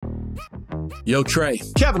Yo, Trey.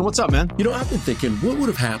 Kevin, what's up, man? You know, I've been thinking, what would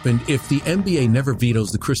have happened if the NBA never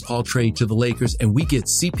vetoes the Chris Paul trade to the Lakers and we get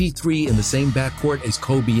CP3 in the same backcourt as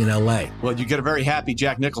Kobe in LA? Well, you get a very happy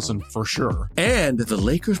Jack Nicholson for sure. And the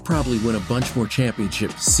Lakers probably win a bunch more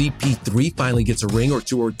championships. CP3 finally gets a ring or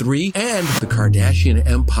 2 or 3, and the Kardashian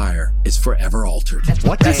empire is forever altered.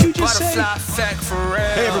 What did you just say?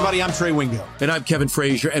 Hey, everybody, I'm Trey Wingo. And I'm Kevin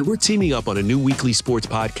Frazier, and we're teaming up on a new weekly sports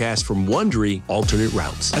podcast from Wondery, Alternate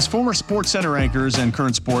Routes. As former Sports Center anchors and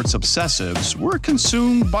current sports obsessives, we're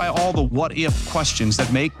consumed by all the what-if questions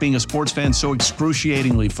that make being a sports fan so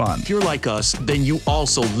excruciatingly fun. If you're like us, then you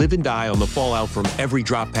also live and die on the fallout from every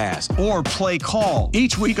drop pass. Or play call.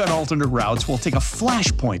 Each week on Alternate Routes, we'll take a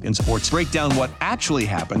flashpoint in sports, break down what actually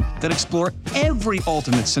happened, then explore every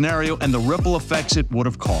alternate scenario and the ripple effects it would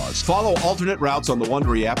have caused. Follow Alternate Routes on the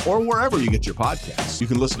Wondery app or wherever you get your podcasts. You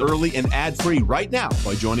can listen early and ad-free right now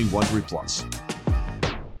by joining Wondery Plus.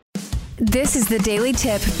 This is the Daily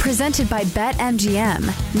Tip presented by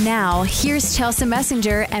BetMGM. Now, here's Chelsea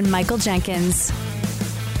Messenger and Michael Jenkins.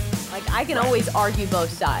 I can always argue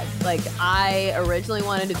both sides. I originally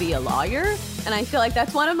wanted to be a lawyer, and I feel like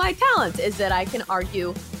that's one of my talents, is that I can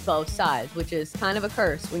argue both sides, which is kind of a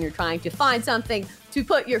curse when you're trying to find something to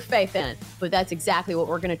put your faith in. But that's exactly what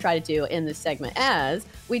we're going to try to do in this segment as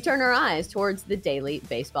we turn our eyes towards the daily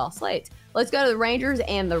baseball slate. Let's go to the Rangers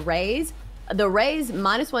and the Rays. The Rays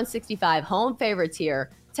minus 165, home favorites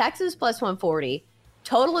here. Texas plus 140,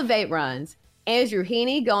 total of 8 runs. Andrew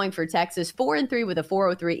Heaney going for Texas 4-3 with a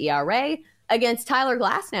 4.03 ERA against Tyler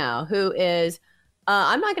Glasnow, who is,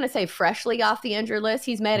 I'm not going to say freshly off the injured list.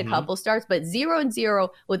 He's made a couple starts, but 0-0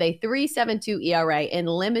 with a 3.72 ERA in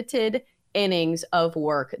limited innings of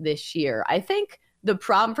work this year. I think the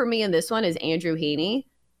problem for me in this one is Andrew Heaney.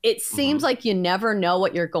 It seems like you never know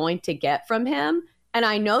what you're going to get from him. And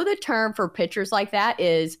I know the term for pitchers like that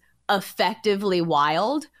is effectively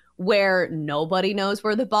wild, where nobody knows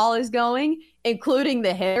where the ball is going, including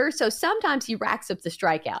the hitter. So sometimes he racks up the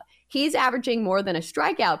strikeout. He's averaging more than a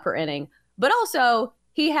strikeout per inning, but also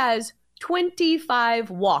he has 25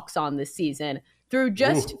 walks on this season through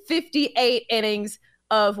just 58 innings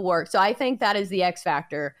of work. So I think that is the X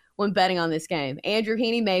factor when betting on this game. Andrew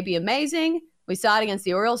Heaney may be amazing. We saw it against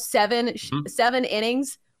the Orioles, seven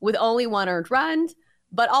innings with only 1 earned run.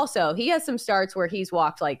 But also, he has some starts where he's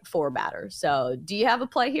walked 4 batters. So do you have a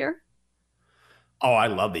play here? Oh, I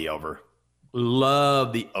love the over.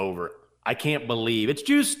 Love the over. I can't believe it's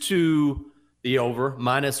juiced to the over,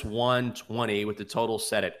 minus 120 with the total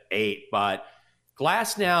set at 8. But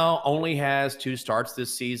Glasnow only has 2 starts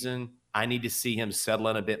this season. I need to see him settle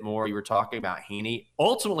in a bit more. You were talking about Heaney.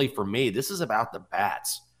 Ultimately, for me, this is about the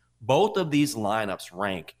bats. Both of these lineups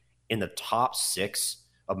rank in the top 6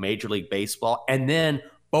 of Major League Baseball. And then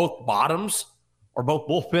both bottoms or both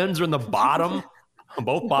bullpens are in the bottom.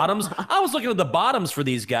 Both bottoms. I was looking at the bottoms for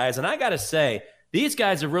these guys, and I got to say, these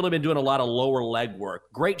guys have really been doing a lot of lower leg work.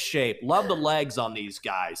 Great shape. Love the legs on these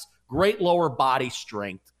guys. Great lower body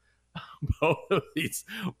strength. Both of these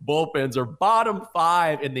bullpens are bottom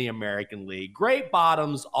 5 in the American League. Great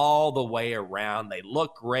bottoms all the way around. They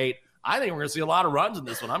look great. I think we're going to see a lot of runs in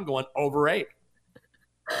this one. I'm going over 8.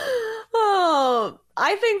 Oh,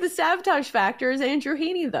 I think the sabotage factor is Andrew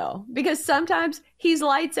Heaney, though, because sometimes he's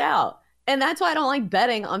lights out. And that's why I don't like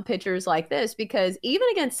betting on pitchers like this, because even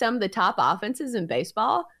against some of the top offenses in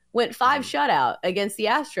baseball, went 5 shutout against the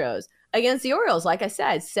Astros, against the Orioles. Like I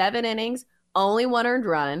said, 7 innings, only 1 earned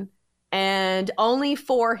run, and only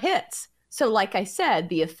 4 hits. So like I said,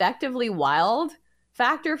 the effectively wild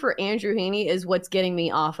factor for Andrew Heaney is what's getting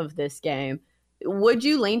me off of this game. Would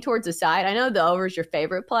you lean towards the side? I know the over is your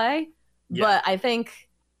favorite play, but I think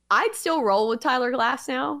I'd still roll with Tyler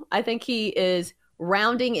Glasnow. I think he is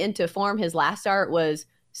rounding into form. His last start was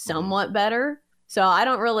somewhat better. So I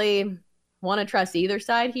don't really want to trust either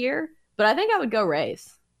side here, but I think I would go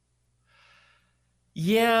Rays.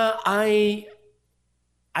 Yeah, I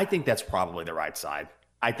think that's probably the right side.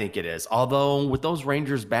 I think it is. Although with those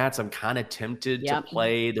Rangers bats, I'm kind of tempted to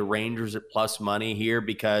play the Rangers at plus money here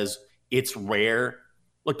because it's rare.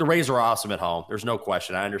 Look, the Rays are awesome at home. There's no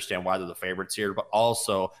question. I understand why they're the favorites here, but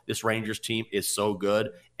also this Rangers team is so good.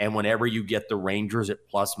 And whenever you get the Rangers at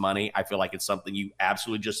plus money, I feel like it's something you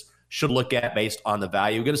absolutely just should look at based on the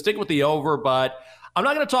value. I'm going to stick with the over, but I'm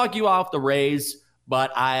not going to talk you off the Rays,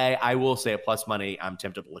 but I will say at plus money, I'm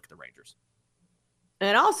tempted to look at the Rangers.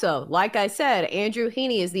 And also, like I said, Andrew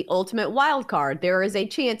Heaney is the ultimate wild card. There is a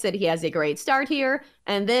chance that he has a great start here,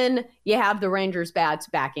 and then you have the Rangers bats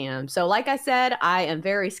backing him. So like I said, I am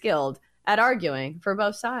very skilled at arguing for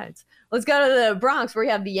both sides. Let's go to the Bronx, where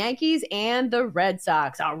we have the Yankees and the Red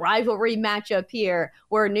Sox. A rivalry matchup here,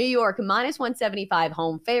 where New York minus 175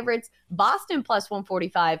 home favorites, Boston plus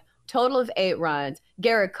 145, total of 8 runs.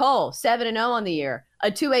 Garrett Cole, 7-0 on the year,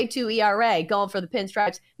 a 2.82 ERA, going for the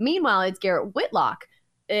Pinstripes. Meanwhile, it's Garrett Whitlock.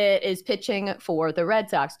 It is pitching for the Red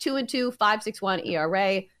Sox, 2-2, 5.61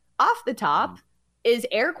 ERA. Off the top, is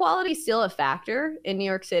air quality still a factor in New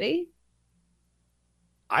York City?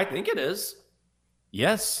 I think it is.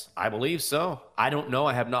 Yes, I believe so. I don't know.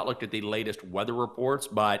 I have not looked at the latest weather reports,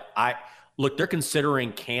 but they're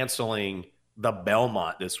considering canceling the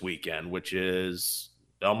Belmont this weekend, which is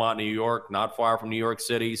Belmont, New York, not far from New York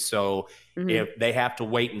City. So if they have to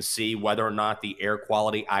wait and see whether or not the air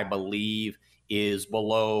quality, I believe, is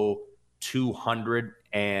below 200.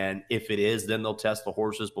 And if it is, then they'll test the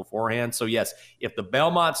horses beforehand. So yes, if the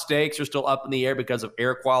Belmont stakes are still up in the air because of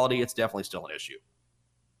air quality, it's definitely still an issue.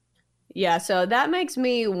 Yeah, so that makes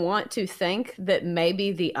me want to think that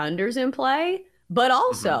maybe the under's in play. But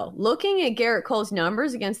also, looking at Garrett Cole's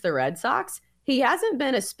numbers against the Red Sox, he hasn't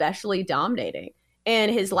been especially dominating. In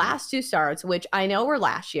his last 2 starts, which I know were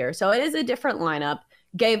last year, so it is a different lineup,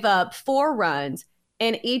 gave up 4 runs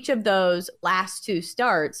in each of those last 2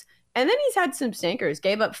 starts. And then he's had some stinkers,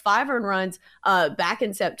 gave up 5 earned runs back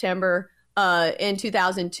in September in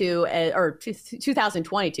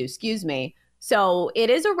 2022, excuse me. So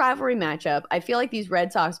it is a rivalry matchup. I feel like these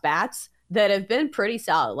Red Sox bats that have been pretty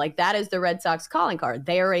solid, like that is the Red Sox calling card.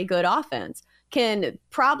 They are a good offense. Can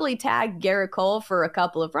probably tag Garrett Cole for a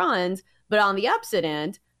couple of runs, but on the opposite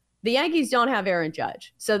end, the Yankees don't have Aaron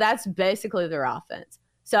Judge. So that's basically their offense.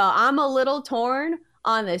 So I'm a little torn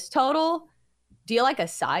on this total. Do you like a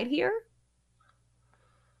side here?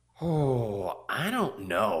 Oh, I don't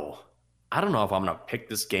know. I don't know if I'm going to pick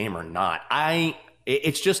this game or not.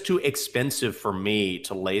 It's just too expensive for me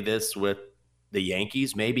to lay this with the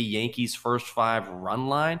Yankees. Maybe Yankees first 5 run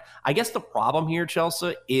line. I guess the problem here,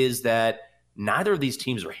 Chelsea, is that neither of these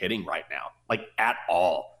teams are hitting right now, like at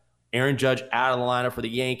all. Aaron Judge out of the lineup for the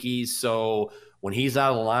Yankees. So when he's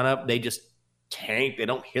out of the lineup, they just tank. They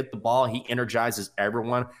don't hit the ball. He energizes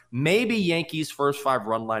everyone. Maybe Yankees first 5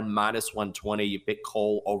 run line minus 120. You pick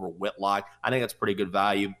Cole over Whitlock. I think that's pretty good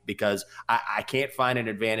value because I can't find an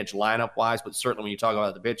advantage lineup wise, but certainly when you talk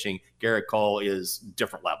about the pitching, Garrett Cole is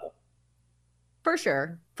different level. For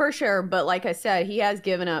sure. But like I said, he has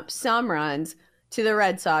given up some runs to the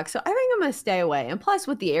Red Sox. So I think I'm going to stay away. And plus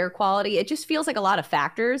with the air quality, it just feels like a lot of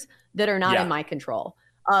factors that are not in my control.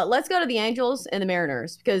 Let's go to the Angels and the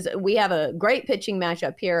Mariners because we have a great pitching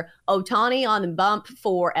matchup here. Ohtani on the bump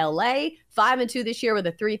for LA, 5-2 this year with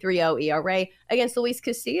a 3.30 ERA against Luis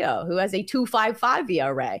Castillo, who has a 2.55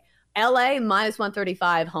 ERA. LA minus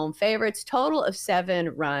 135 home favorites, total of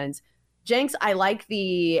 7 runs. Jenks, I like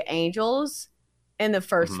the Angels in the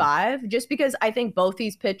first 5 just because I think both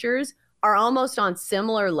these pitchers are almost on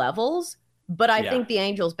similar levels, but I think the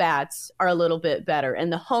Angels bats are a little bit better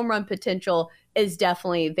and the home run potential is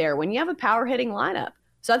definitely there when you have a power hitting lineup.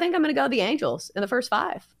 So I think I'm going to go the Angels in the first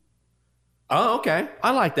 5. Oh, okay.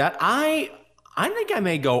 I like that. I think I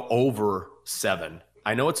may go over 7.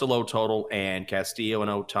 I know it's a low total and Castillo and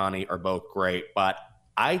Ohtani are both great, but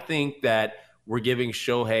I think that we're giving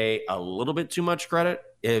Shohei a little bit too much credit.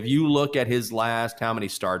 If you look at his last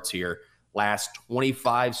 25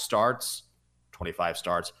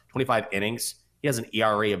 innings, he has an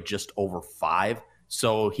ERA of just over 5.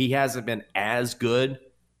 So he hasn't been as good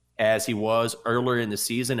as he was earlier in the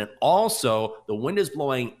season. And also, the wind is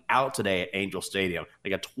blowing out today at Angel Stadium,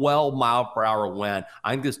 like a 12-mile-per-hour wind.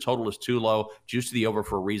 I think this total is too low, juice to the over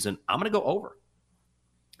for a reason. I'm going to go over.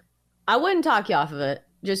 I wouldn't talk you off of it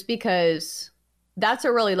just because that's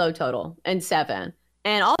a really low total and 7.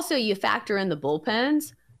 And also, you factor in the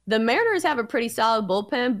bullpens. The Mariners have a pretty solid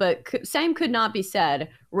bullpen, but same could not be said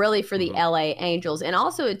really for the LA Angels. And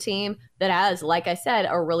also a team that has, like I said,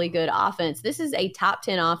 a really good offense. This is a top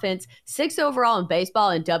 10 offense, 6 overall in baseball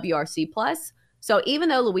and WRC+. So even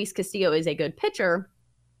though Luis Castillo is a good pitcher,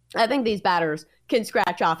 I think these batters can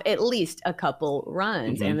scratch off at least a couple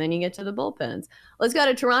runs, and then you get to the bullpens. Let's go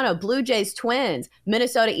to Toronto. Blue Jays Twins.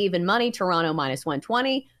 Minnesota even money. Toronto minus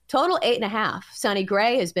 120. Total 8.5. Sonny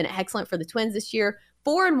Gray has been excellent for the Twins this year.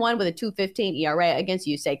 4-1 with a 2.15 ERA against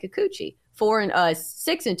Yusei Kikuchi.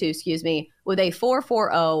 6-2, with a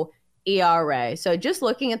 4.40 ERA. So just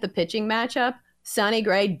looking at the pitching matchup, Sonny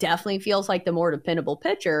Gray definitely feels like the more dependable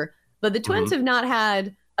pitcher, but the Twins have not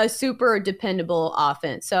had a super dependable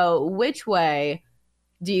offense. So which way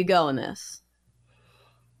do you go in this?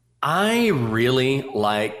 I really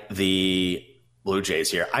like the Blue Jays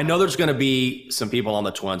here. I know there's going to be some people on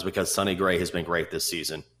the Twins because Sonny Gray has been great this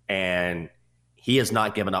season, and He has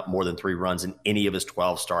not given up more than 3 runs in any of his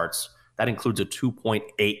 12 starts. That includes a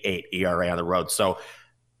 2.88 ERA on the road. So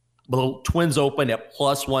the Twins opened at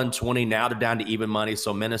plus 120. Now they're down to even money.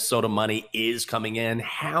 So Minnesota money is coming in.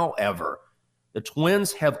 However, the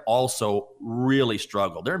Twins have also really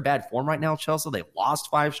struggled. They're in bad form right now, Chelsea. They've lost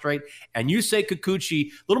 5 straight. And Yusei Kikuchi,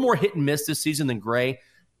 a little more hit and miss this season than Gray.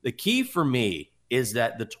 The key for me is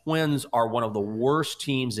that the Twins are one of the worst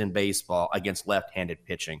teams in baseball against left-handed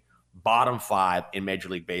pitching. Bottom 5 in Major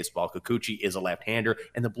League Baseball. Kikuchi is a left-hander,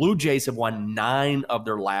 and the Blue Jays have won 9 of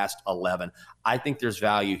their last 11. I think there's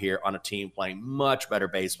value here on a team playing much better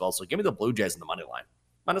baseball. So give me the Blue Jays in the money line.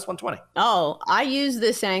 Minus 120. Oh, I used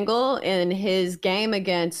this angle in his game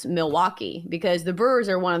against Milwaukee because the Brewers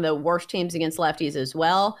are one of the worst teams against lefties as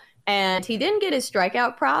well. And he didn't get his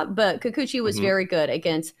strikeout prop, but Kikuchi was very good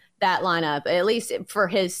against that lineup, at least for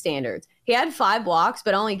his standards. He had 5 walks,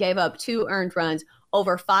 but only gave up 2 earned runs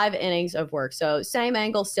over 5 innings of work. So same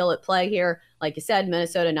angle still at play here. Like you said,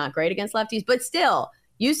 Minnesota not great against lefties, but still,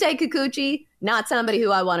 Yusei Kikuchi, not somebody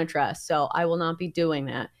who I want to trust. So I will not be doing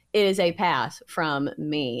that. It is a pass from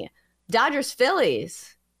me. Dodgers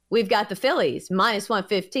Phillies. We've got the Phillies minus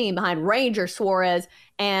 115 behind Ranger Suarez,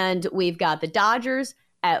 and we've got the Dodgers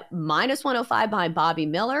at minus 105 behind Bobby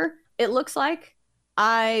Miller. It looks like.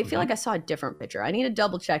 I feel like I saw a different picture. I need to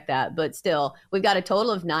double check that, but still, we've got a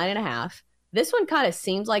total of 9.5. This one kind of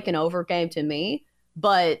seems like an over game to me,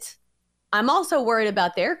 but I'm also worried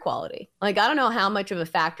about their quality. Like, I don't know how much of a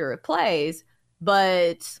factor it plays,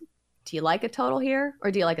 but do you like a total here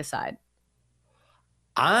or do you like a side?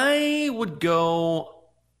 I would go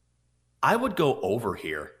over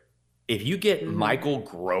here. If you get Michael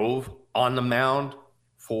Grove on the mound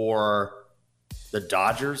for the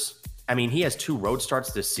Dodgers, I mean, he has 2 road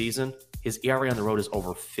starts this season. His ERA on the road is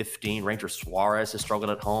over 15. Ranger Suarez has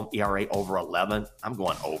struggled at home. ERA over 11. I'm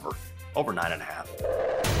going over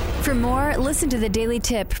 9.5. For more, listen to the Daily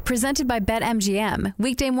Tip presented by BetMGM.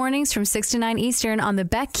 Weekday mornings from 6 to 9 Eastern on the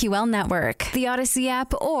BetQL network, the Odyssey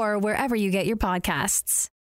app, or wherever you get your podcasts.